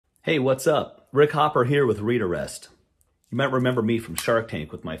Hey, what's up? Rick Hopper here with Readerest. You might remember me from Shark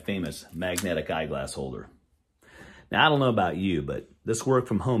Tank with my famous magnetic eyeglass holder. Now, I don't know about you, but this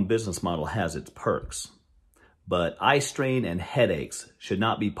work-from-home business model has its perks. But eye strain and headaches should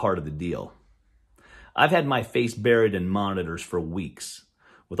not be part of the deal. I've had my face buried in monitors for weeks,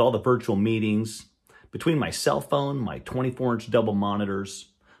 with all the virtual meetings, between my cell phone, my 24-inch double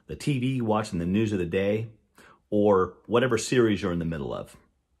monitors, the TV watching the news of the day, or whatever series you're in the middle of.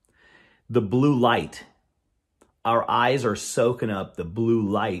 The blue light. Our eyes are soaking up the blue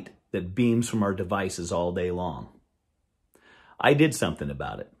light that beams from our devices all day long. I did something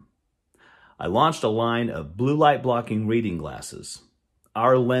about it. I launched a line of blue light blocking reading glasses.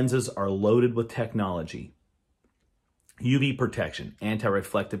 Our lenses are loaded with technology. UV protection,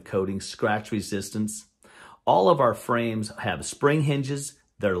 anti-reflective coating, scratch resistance. All of our frames have spring hinges.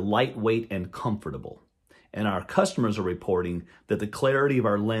 They're lightweight and comfortable. And our customers are reporting that the clarity of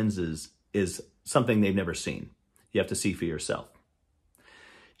our lenses is something they've never seen. You have to see for yourself.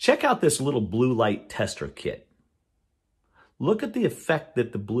 Check out this little blue light tester kit. Look at the effect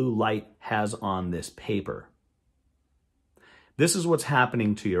that the blue light has on this paper. This is what's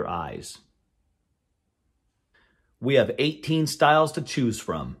happening to your eyes. We have 18 styles to choose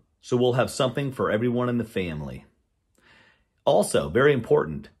from, so we'll have something for everyone in the family. Also, very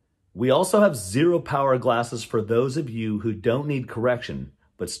important, we also have zero power glasses for those of you who don't need correction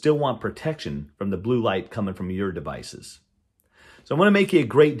but still want protection from the blue light coming from your devices. So I'm going to make you a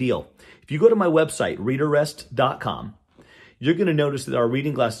great deal. If you go to my website, readerest.com, you're going to notice that our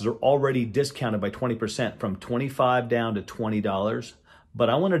reading glasses are already discounted by 20% from $25 down to $20. But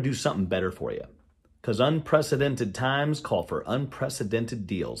I want to do something better for you because unprecedented times call for unprecedented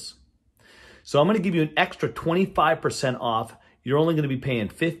deals. So I'm going to give you an extra 25% off. You're only going to be paying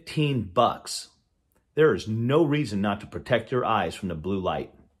 $15. There is no reason not to protect your eyes from the blue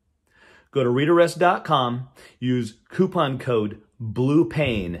light. Go to readerest.com, use coupon code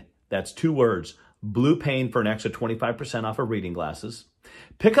BLUEPAIN, that's 2 words, BLUEPAIN for an extra 25% off of reading glasses.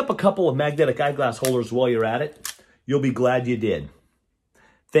 Pick up a couple of magnetic eyeglass holders while you're at it. You'll be glad you did.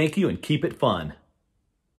 Thank you and keep it fun.